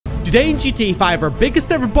Today in GTA 5, our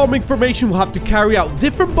biggest ever bombing formation will have to carry out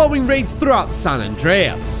different bombing raids throughout San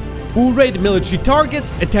Andreas. We'll raid military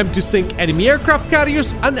targets, attempt to sink enemy aircraft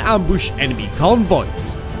carriers, and ambush enemy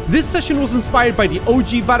convoys. This session was inspired by the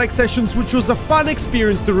OG Vadact sessions, which was a fun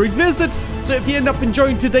experience to revisit, so if you end up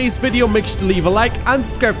enjoying today's video, make sure to leave a like and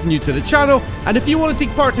subscribe if you're new to the channel, and if you want to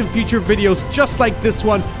take part in future videos just like this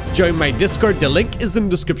one, join my Discord, the link is in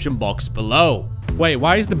the description box below. Wait,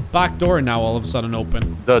 why is the back door now all of a sudden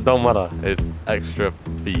open? Don't matter, it's extra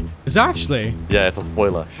speed. Is it actually? Yeah, it's a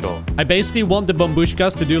spoiler, sure. I basically want the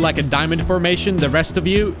Bombushkas to do like a diamond formation, the rest of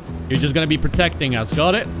you're just gonna be protecting us,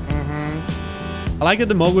 got it? I like that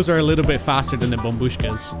the Moguls are a little bit faster than the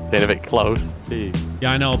Bombushkas. Getting a bit close, Steve.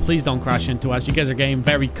 Yeah, I know. Please don't crash into us. You guys are getting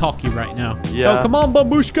very cocky right now. Yeah. Oh, come on,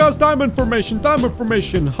 Bombushkas. Diamond formation. Diamond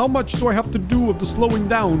formation. How much do I have to do with the slowing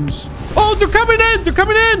downs? Oh, they're coming in. They're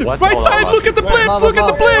coming in. What? Right side. Look at the blips. Look at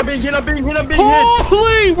the blips.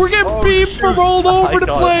 Holy, we're getting beamed from all over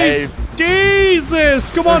the place.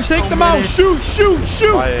 Jesus. Come on, take them out. Shoot, shoot,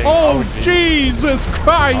 shoot. Oh, Jesus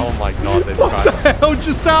Christ. Oh, my God. What the hell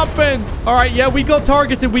just happened? All right, yeah, we got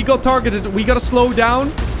targeted. We got targeted. We got to slow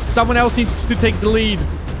down. Someone else needs to take the lead,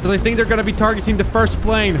 because I think they're going to be targeting the first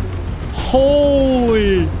plane.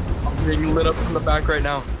 Holy. I'm being lit up from the back right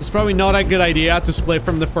now. It's probably not a good idea to split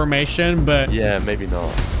from the formation, but... Yeah, maybe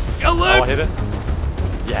not. Oh, I hit it.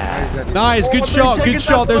 Yeah. Nice. Good shot. Good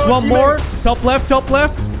shot. There's one more. Top left. Top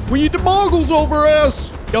left. We need the Mongols over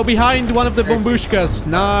us. Go behind one of the Bombushkas.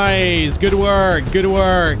 Nice. Good work. Good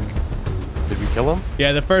work. Did we kill him?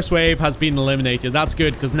 Yeah, the first wave has been eliminated. That's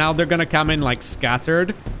good, because now they're going to come in like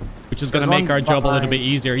scattered, which is going to make our job a little bit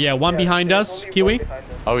easier. Yeah, one behind us, Kiwi.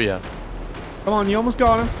 Oh, yeah. Come on, you almost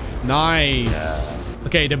got him. Nice. Yeah.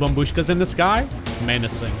 Okay, the Bombushka's in the sky.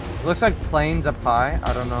 Menacing. Looks like planes up high.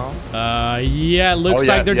 I don't know. Yeah, looks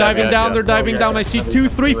like they're diving down. They're diving down. I see 2,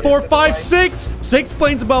 3, 4, 5, 6. 6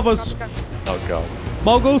 planes above us. Oh, God.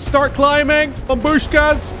 Moguls, start climbing.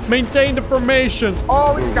 Bombushkas, maintain the formation.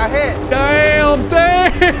 Oh, we just got hit. Damn,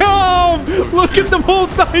 damn. Look at them all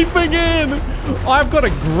diving in. Oh, I've got a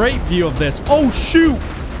great view of this. Oh, shoot.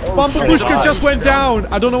 Bombushka just went down.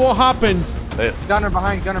 I don't know what happened. Gunner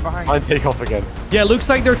behind, gunner behind. I take off again. Yeah, looks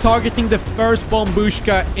like they're targeting the first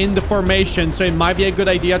Bombushka in the formation, so it might be a good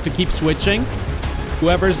idea to keep switching.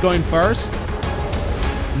 Whoever's going first.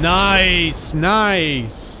 Nice,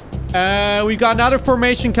 nice. We got another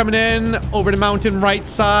formation coming in over the mountain right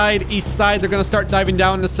side, east side. They're going to start diving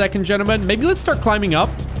down in a second, gentlemen. Maybe let's start climbing up.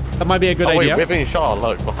 That might be a good idea. Wait, we're being shot.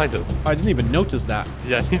 Look, behind us. I didn't even notice that.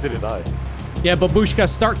 Yeah, neither did I. Yeah, Babushka,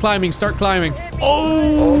 start climbing, start climbing.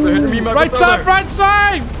 Oh, right side, right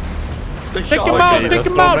side. Take him out, take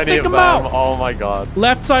him out, take him out. Oh, my God.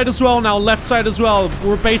 Left side as well now, left side as well.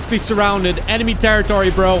 We're basically surrounded. Enemy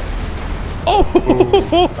territory, bro.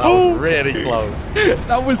 Oh, that was really close.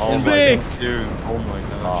 That was sick. Dude, oh my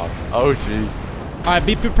God. Oh, gee. All right,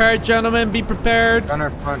 be prepared, gentlemen. Be prepared.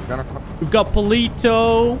 Gunner front, gunner front. We've got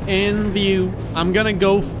Polito in view. I'm going to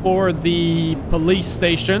go for the police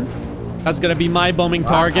station. That's going to be my bombing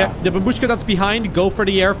target. The Babushka that's behind, go for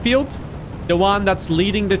the airfield. The one that's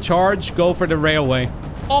leading the charge, go for the railway.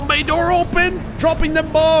 Oh, my door open. Dropping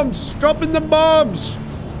them bombs. Dropping them bombs.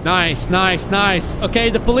 Nice, nice, nice. Okay,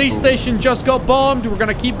 the police station just got bombed. We're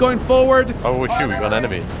going to keep going forward. Oh, shoot. We got an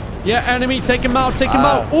enemy. Yeah, enemy. Take him out. Take him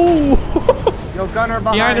out. Ooh. Yo, gunner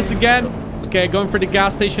behind us again. Okay, going for the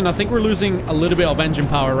gas station. I think we're losing a little bit of engine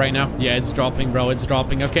power right now. Yeah, it's dropping, bro. It's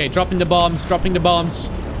dropping. Okay, dropping the bombs. Dropping the bombs.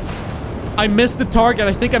 I missed the target.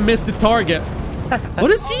 I think I missed the target. What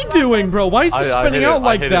is he doing, bro? Why is he spinning out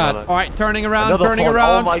like that? All right, turning around, turning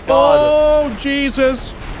around. Oh, my God. Oh,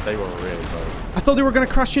 Jesus. They were really close. I thought they were going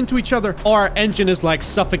to crash into each other. Oh, our engine is like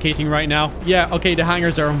suffocating right now. Yeah, okay, the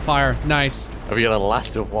hangars are on fire. Nice. Are we going to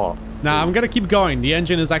last or what? Nah, I'm going to keep going. The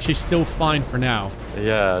engine is actually still fine for now.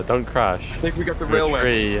 Yeah, don't crash. I think we got the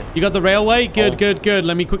railway. You got the railway? Good, good, good.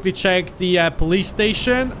 Let me quickly check the police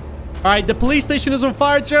station. All right, the police station is on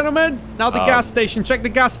fire, gentlemen. Now the gas station. Check the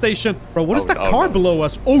gas station. Bro, what is that car below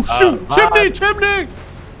us? Oh, shoot. Chimney, chimney.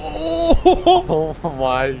 Oh,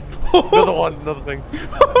 my. Another one, another thing.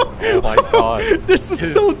 Oh, my God. This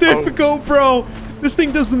is so difficult, bro. This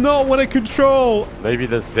thing does not want to control. Maybe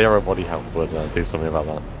the 0 body health would do something about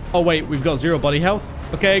that. Oh, wait. We've got 0 body health.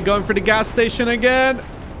 Okay, going for the gas station again.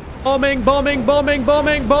 Bombing, bombing, bombing,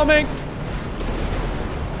 bombing, bombing.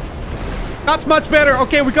 That's much better.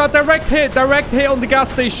 Okay, we got direct hit on the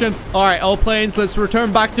gas station. All right, all planes, let's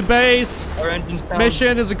return back to base. Our engine's down.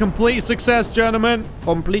 Mission is a complete success, gentlemen.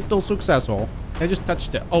 Completo sucesso. I just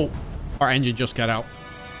touched it. Oh, our engine just got out.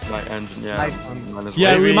 My engine, yeah. Nice one. Mine as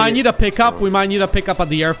Yeah, well. we might need a pickup. We might need a pickup at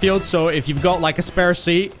the airfield. So if you've got like a spare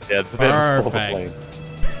seat. Yeah, it's a bit of a Perfect.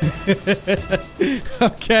 plane.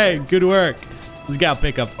 Okay, good work. Let's get a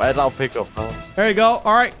pickup. Where'd I pick up? Huh? There you go.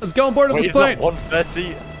 All right, let's go on board of Wait, this is that plane. one spare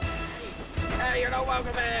seat? Hey, you're not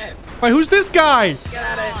welcome here. Wait, who's this guy? Get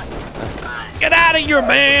at it. Get out of here,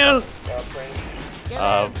 man.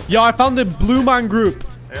 Yo, I found the Blue Man group.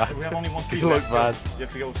 We have only one seat You look left. bad. You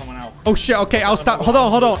have to go with someone else. Oh shit. Okay, I'll stop. Hold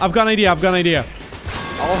on. I've got an idea.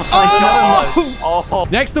 Oh,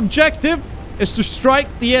 Next objective is to strike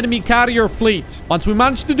the enemy carrier fleet. Once we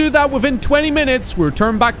manage to do that within 20 minutes, we'll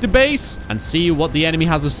return back to base and see what the enemy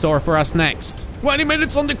has in store for us next. 20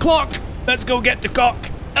 minutes on the clock. Let's go get the cock.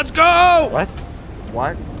 Let's go. what?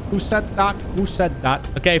 What? Who said that? Who said that?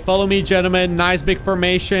 Okay, follow me, gentlemen. Nice big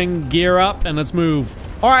formation. Gear up and let's move.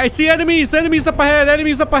 All right, I see enemies. Enemies up ahead.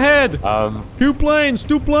 Enemies up ahead. Two planes.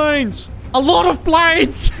 A lot of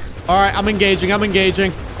planes. All right, I'm engaging. I'm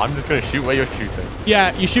just gonna shoot where you're shooting.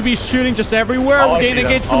 Yeah, you should be shooting just everywhere. Oh, We're I getting see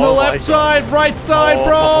that. engaged from the Oh, left my side, right side, Oh.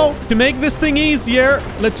 bro. To make this thing easier,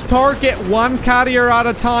 let's target one carrier at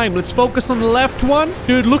a time. Let's focus on the left one.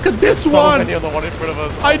 Dude, look at this So one. many other one in front of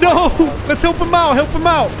us. I know. Let's help him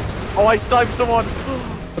out. Oh, I sniped someone.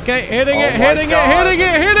 Okay, hitting Oh it. my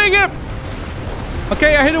God.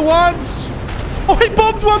 Okay, I hit it once. Oh, he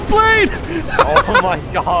bombed one plane. Oh my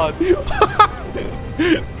god.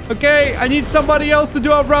 Okay, I need somebody else to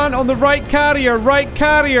do a run on the right carrier.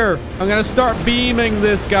 I'm gonna start beaming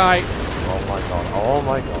this guy. Oh my god. Oh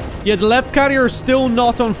my god. Yeah, the left carrier is still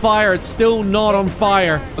not on fire. It's still not on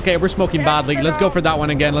fire. Okay, we're smoking badly. Let's go for that one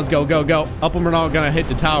again. Let's go. Hope we're not gonna hit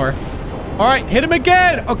the tower. All right, hit him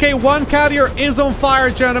again. Okay, one carrier is on fire,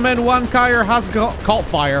 gentlemen. One carrier has caught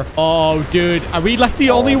fire. Oh, dude. Are we like the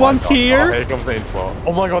only ones Oh, here? here comes the inflow.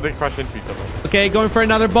 Oh my god, they crashed into each other. Okay, going for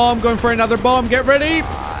another bomb. Get ready.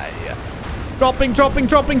 Yeah. Dropping. Oh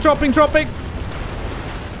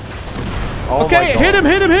Okay, my god.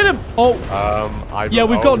 hit him. Oh, yeah,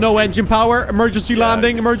 we've got no engine power. Emergency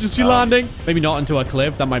landing. Maybe not into a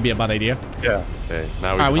cliff. That might be a bad idea. Yeah. Okay,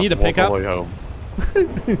 now Alright, we need have to pick walk up. all the way home.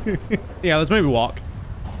 Yeah, let's maybe walk.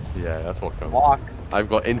 Yeah, that's what comes. Walk. I've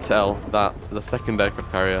got intel that the second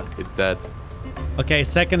aircraft carrier is dead. Okay,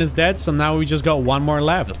 second is dead, so now we just got one more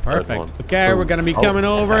left. third Perfect. one. Okay, we're gonna be Oh. coming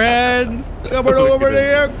overhead. Coming Look over at the him.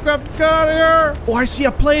 aircraft carrier. Oh, I see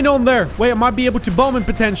a plane on there. Wait, I might be able to bomb him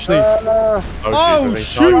potentially. Oh,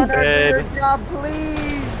 shoot. Gunner, do Dead. your job,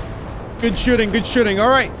 please. Good shooting. All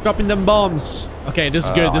right, dropping them bombs. Okay, this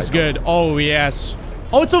is good. This is good. Oh, yes.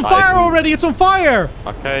 Oh, it's on fire already. It's on fire.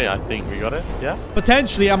 Okay, I think we got it. Yeah.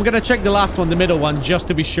 Potentially. I'm gonna check the last one, the middle one, just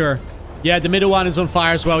to be sure. Yeah, the middle one is on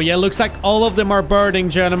fire as well. Yeah, looks like all of them are burning,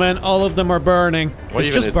 gentlemen. All of them are burning. What It's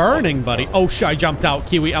even just is burning, buddy. Oh, shit, I jumped out.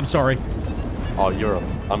 Kiwi, I'm sorry. Oh, you're.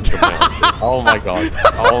 I'm coming. Oh my god.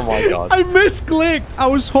 Oh my god. I misclicked. I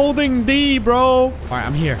was holding D, bro. All right,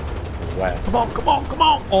 I'm here. Where? Come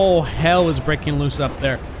on. Oh, hell is breaking loose up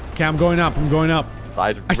there. Okay, I'm going up.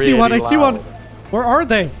 I see one. Where are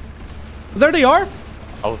they? There they are.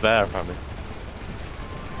 Oh, there, apparently.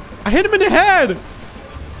 I hit him in the head.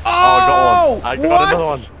 Oh, I got one. I got another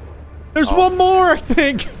one. There's Oh. one more, I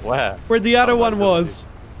think. Where? Where the other one was.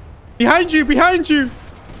 Behind you. He did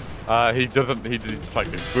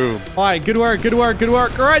like this. Boom. All right, good work.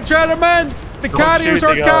 All right, gentlemen. The carriers are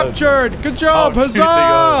shooting us. captured. Good job. Stop shooting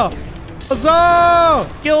Huzzah. Huzzah.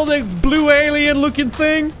 Kill the blue alien looking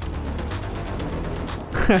thing.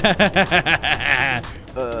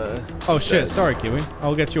 Oh, shit. Sorry, Kiwi.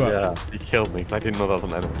 I'll get you up. Yeah, he killed me because I didn't know that was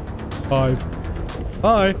an enemy. 5.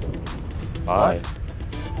 Bye. Bye.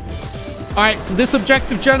 Alright, so this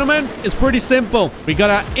objective, gentlemen, is pretty simple. We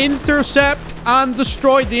gotta intercept and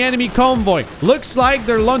destroy the enemy convoy. Looks like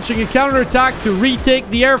they're launching a counterattack to retake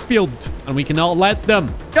the airfield, and we cannot let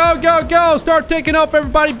them. Go! Start taking off,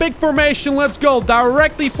 everybody. Big formation. Let's go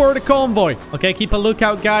directly for the convoy. Okay, keep a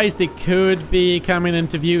lookout, guys. They could be coming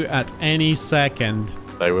into view at any second.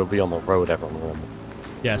 They will be on the road, everyone.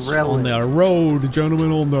 Yes, Really? on the road,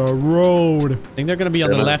 gentlemen, on the road. I think they're gonna be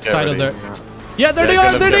on the Yeah, left get side of ready. the... Yeah, there Yeah, they get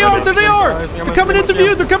are, them, there get they ready. are, there they are! They're coming into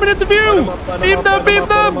view, they're coming into view! Beam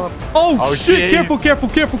them! Oh, Oh, shit, jeez. careful!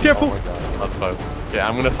 Oh my god, that's close. Yeah,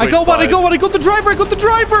 I'm gonna I switch got one, sides. I got the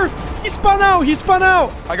driver! He spun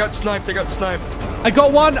out! I got sniped. I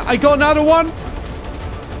got one, I got another one.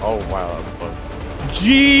 Oh wow, that was close.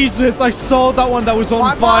 Jesus, I saw that one that was on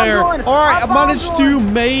My bomb fire. going, Alright, my I bomb managed going.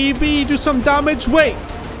 to maybe do some damage. Wait.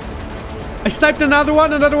 I sniped another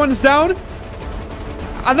one is down.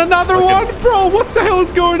 And another Okay. one! Bro, what the hell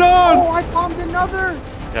is going on? Oh, I bombed another.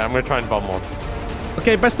 Yeah, I'm gonna try and bomb one.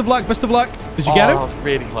 Okay, best of luck. Did you get Oh, him? that was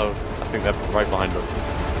really close. I think they're right behind us.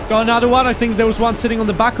 Got another one. I think there was one sitting on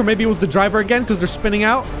the back, or maybe it was the driver again because they're spinning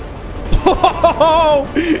out. Oh,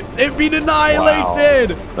 they've been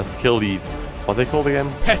annihilated. Wow. Let's kill these. What are they called again?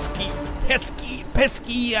 Pesky,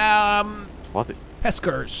 What?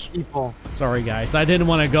 peskers. People. Sorry, guys. I didn't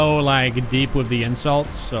want to go, like, deep with the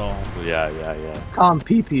insults, so... Yeah. Call them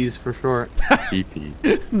peepees for short.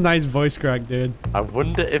 PP. Nice voice crack, dude. I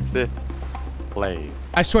wonder if this plane.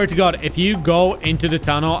 I swear to God, if you go into the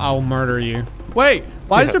tunnel, I'll murder you. Wait,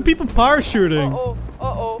 why is there people parachuting?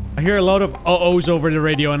 I hear a lot of uh-ohs over the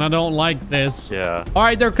radio, and I don't like this. Yeah. All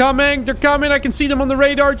right, they're coming. They're coming. I can see them on the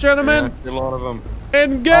radar, gentlemen. Yeah, a lot of them.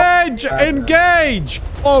 Engage! Engage!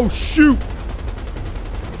 Oh, shoot.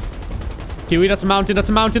 Kiwi, that's a mountain. That's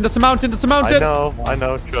a mountain. That's a mountain. That's a mountain. I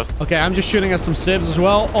know. Trust. Okay, I'm just shooting at some civs as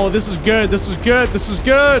well. Oh, this is good. This is good. This is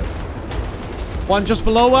good. One just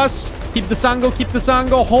below us. Keep this angle. Keep this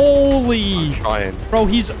angle. Holy. I'm trying. Bro,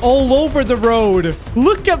 he's all over the road.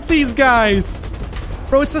 Look at these guys.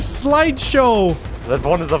 Bro, it's a slideshow. There's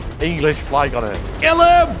one of the English flag on it. Kill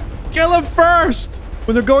him. Kill him first.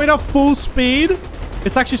 When they're going up full speed,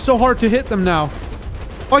 it's actually so hard to hit them now.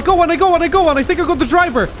 Oh, I got one. I think I got the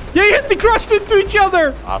driver. Yeah, they crashed into each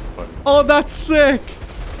other. That's funny. Oh, that's sick.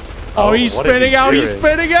 Oh, he's what is spinning he out. He's doing?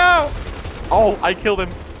 spinning out. Oh, I killed him.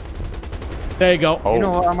 There you go. Oh, You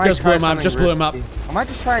know what? I might Just try blew him up, something just blew him up. risky. I might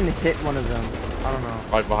just try and hit one of them. I don't know.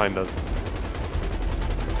 right behind us.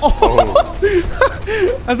 Oh.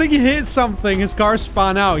 I think he hit something. His car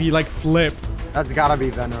spun out. He like flipped. That's gotta be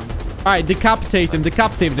Venom. All right, decapitate him.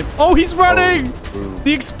 Decapitate him. Oh, he's running.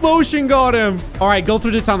 The explosion got him. All right, go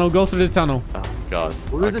through the tunnel. Go through the tunnel. Oh, God.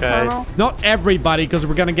 Through the tunnel? Not everybody, because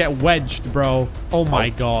we're going to get wedged, bro. Oh, my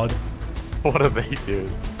God. What are they doing?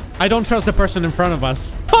 I don't trust the person in front of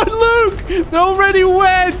us. Oh, look. They're already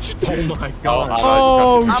wedged. Oh my god.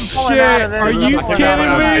 Oh, I'm pulling out of shit. this. Are you I'm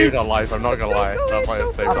kidding me? I'm not gonna lie. That might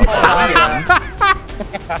have saved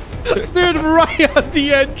us. Dude, right at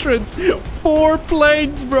the entrance. 4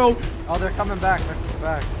 planes, bro. Oh, they're coming back. They're coming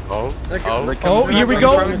back. Oh, Oh, here we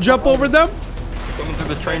go. Jump over them. Coming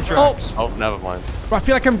through the train tracks. oh, never mind. I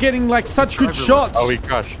feel like I'm getting like such good shots. Oh, we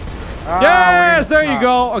crashed. Yes, there you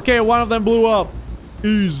go. Okay, one of them blew up.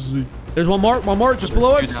 Easy. There's one more just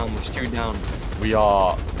below us. There's 2 down. We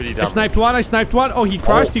are pretty I down. sniped one. Oh, he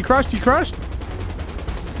crashed. He crashed.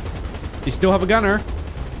 They still have a gunner.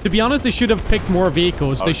 To be honest, they should have picked more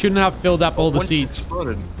vehicles. They shouldn't have filled up all the One seats.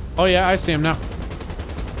 exploded. Oh, yeah, I see him now.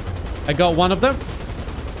 I got one of them.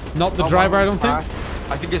 Not the driver, I don't think. I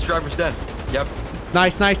think his driver's dead. Yep.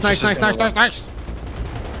 Nice.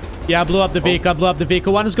 Yeah, I blew up the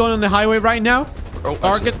vehicle. One is going on the highway right now. Oh,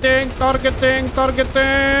 Targeting. Let it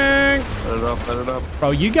up.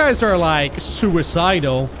 Bro, you guys are like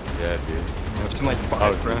suicidal. Yeah, dude. I've seen like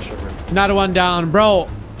 5 crash over. Another one down, bro.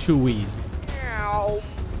 Too easy.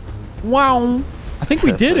 Wow. I think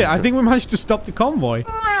we did it. I think we managed to stop the convoy.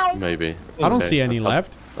 Maybe. I don't see any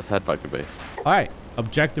left. Let's head back to base. All right.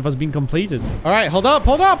 Objective has been completed. All right. Hold up.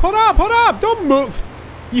 Don't move.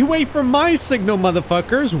 You wait for my signal,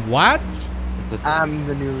 motherfuckers. What? I'm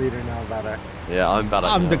the new leader now, Vadact. Yeah, I'm bad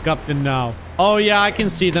at I'm the captain now. Oh, yeah. I can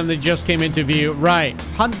see them. They just came into view. Right.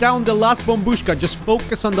 Hunt down the last bombushka. Just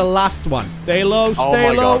focus on the last one. Stay low.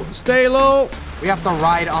 Stay low. We have to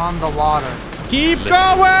ride on the water. Keep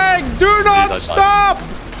going. Do not stop.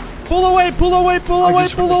 Pull away.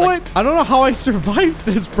 I don't know how I survived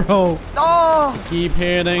this, bro. Oh! Keep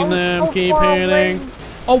hitting them. so Keep far hitting. away.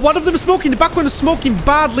 Oh, one of them is smoking. The back one is smoking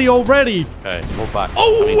badly already. Okay, move back.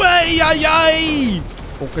 Oh, ay.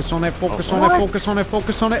 Focus on it.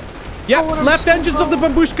 Yep, Oh, left engines of the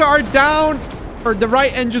bambushka are down. Or the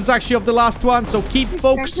right engines, actually, of the last one. So keep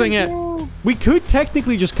focusing it. We could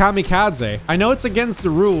technically just kamikaze. I know it's against the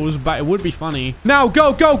rules, but it would be funny. Now, go.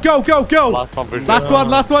 Last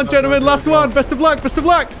one, gentlemen. Last one. Best of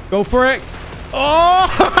luck. Go for it. Oh!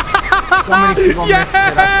 So many people missed it.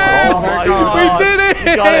 Yes! Oh my We God. did it!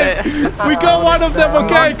 We got it. We got one of them.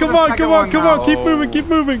 Okay, come on. Keep Keep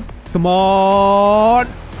moving. Come on.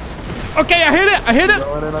 Okay, I hit it.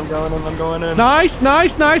 I'm going in. Nice.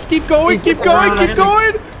 Keep going.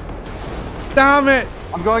 Damn it.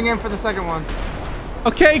 I'm going in for the second one.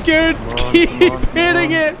 Okay, good. Keep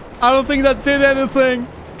hitting it. I don't think that did anything.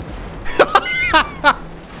 This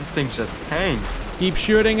thing's a tank. Keep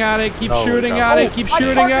shooting at it. Keep My shooting at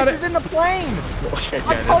focus it. is in the plane. Okay,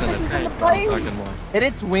 My yeah, focus it is isn't a in the tank. plane. I'm fucking lying. Hit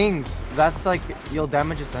its wings. That's like, you'll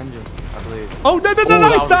damage its engine, I believe. Oh, no. that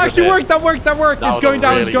Nice. was a That good actually hit. worked. That worked. That It's was going a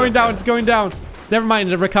down. really It's going good down. hit. It's going down. Never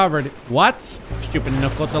mind. It recovered. What? Stupid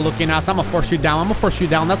Nakota looking ass. I'm going to force you down.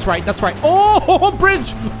 That's right. Oh,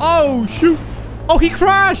 bridge. Oh, shoot. Oh, he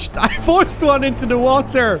crashed. I forced one into the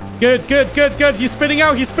water. Good, good, good, good. He's spinning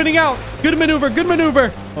out. He's spinning out. Good maneuver. Good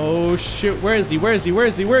maneuver. Oh, shoot. Where is he? Where is he? Where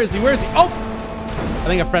is he? Where is he? Where is he? Oh, I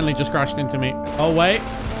think a friendly just crashed into me. Oh, wait.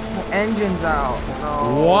 The engine's out.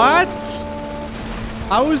 No. What?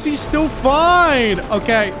 How is he still fine?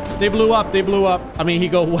 Okay, they blew up. They blew up. I mean, he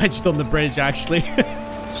got wedged on the bridge, actually.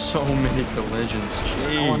 So many collisions.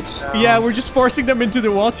 Jeez. Yeah, we're just forcing them into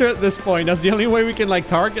the water at this point. That's the only way we can, like,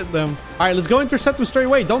 target them. All right, let's go intercept them straight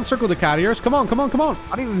away. Don't circle the carriers. Come on, come on, come on.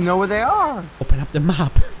 I don't even know where they are. Open up the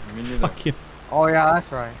map. Fuck you. Oh, yeah,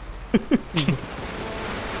 that's right.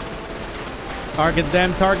 Target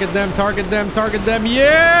them, target them, target them, target them.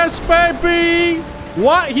 Yes, baby.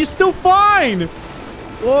 What? He's still fine.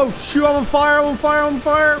 Oh, shoot, I'm on fire, I'm on fire, I'm on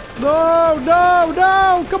fire. No, no,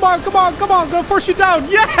 no. Come on, come on, come on. I'm gonna force you down.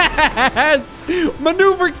 Yes!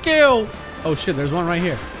 Maneuver kill. Oh, shit, there's one right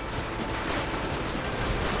here.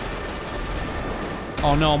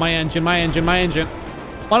 Oh, no, my engine, my engine, my engine.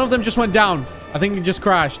 One of them just went down. I think he just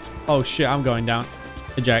crashed. Oh, shit, I'm going down.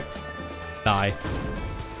 Eject. Die.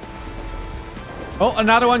 Oh,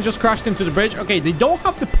 another one just crashed into the bridge. Okay, they don't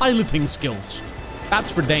have the piloting skills.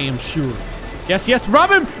 That's for damn sure. Yes, yes,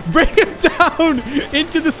 rob him! Bring him down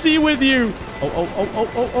into the sea with you! Oh, oh, oh,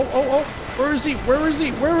 oh, oh, oh, oh, oh. Where is he? Where is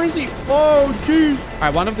he? Where is he? Oh, jeez. All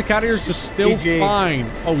right, one of the carriers just still fine.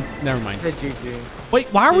 Oh, never mind. Wait,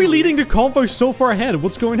 why are we leading the convoy so far ahead?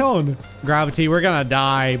 What's going on? Gravity, we're gonna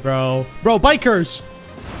die, bro. Bro, bikers!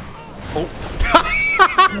 Oh.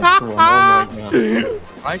 Oh my God.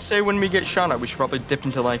 I say when we get shot at, we should probably dip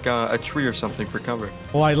into like a tree or something for cover.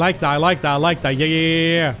 Oh, I like that. I like that. I like that. Yeah, yeah,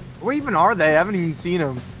 yeah, yeah. Where even are they? I haven't even seen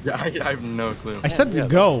them. Yeah, I have no clue. I said to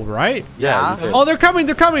go, right? Yeah. Oh, they're coming.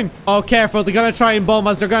 They're coming. Oh, careful. They're going to try and bomb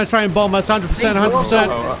us. They're going to try and bomb us. 100%, 100%.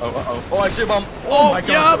 Oh, I see a bomb. Oh, my God.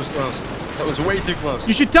 That was close. That was way too close.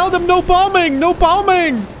 You should tell them no bombing. No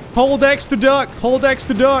bombing. Hold X to duck. Hold X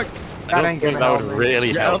to duck. I don't think that would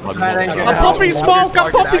really help. I'm pumping smoke.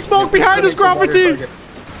 I'm pumping smoke behind us, Gravity.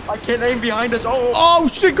 I can't aim behind us. Oh. Oh,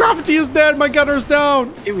 shit. Gravity is dead. My gunner's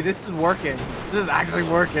down. Ew, this is working. This is actually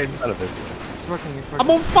working. It's working. It's working. I'm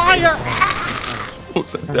on fire.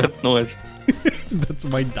 What's that noise? That's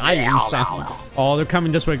my dying sound. Oh, they're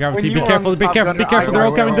coming this way, Gravity. Be careful, be careful, be careful. They're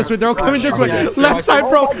all coming this way. They're all coming this way. Left side,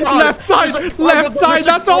 bro. Left side. Left side.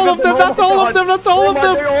 That's all of them. That's all of them. That's all of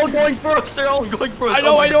them. They're all going for us. They're all going for us. I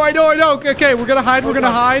know, I know, I know, I know. Okay, we're gonna hide. We're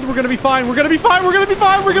gonna hide. We're gonna be fine. We're gonna be fine. We're gonna be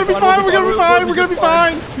fine. We're gonna be fine. We're gonna be fine. We're gonna be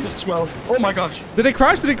fine. Oh my gosh. Did they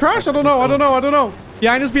crash? Did they crash? I don't know. I don't know. I don't know.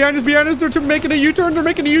 Behind us, behind us, behind us. They're making a U-turn. They're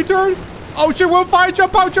making a U-turn. Oh shit, we're on fire.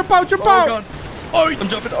 Jump out, jump out, jump out. Oh, I'm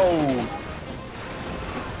jumping. Oh.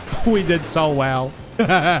 We did so well.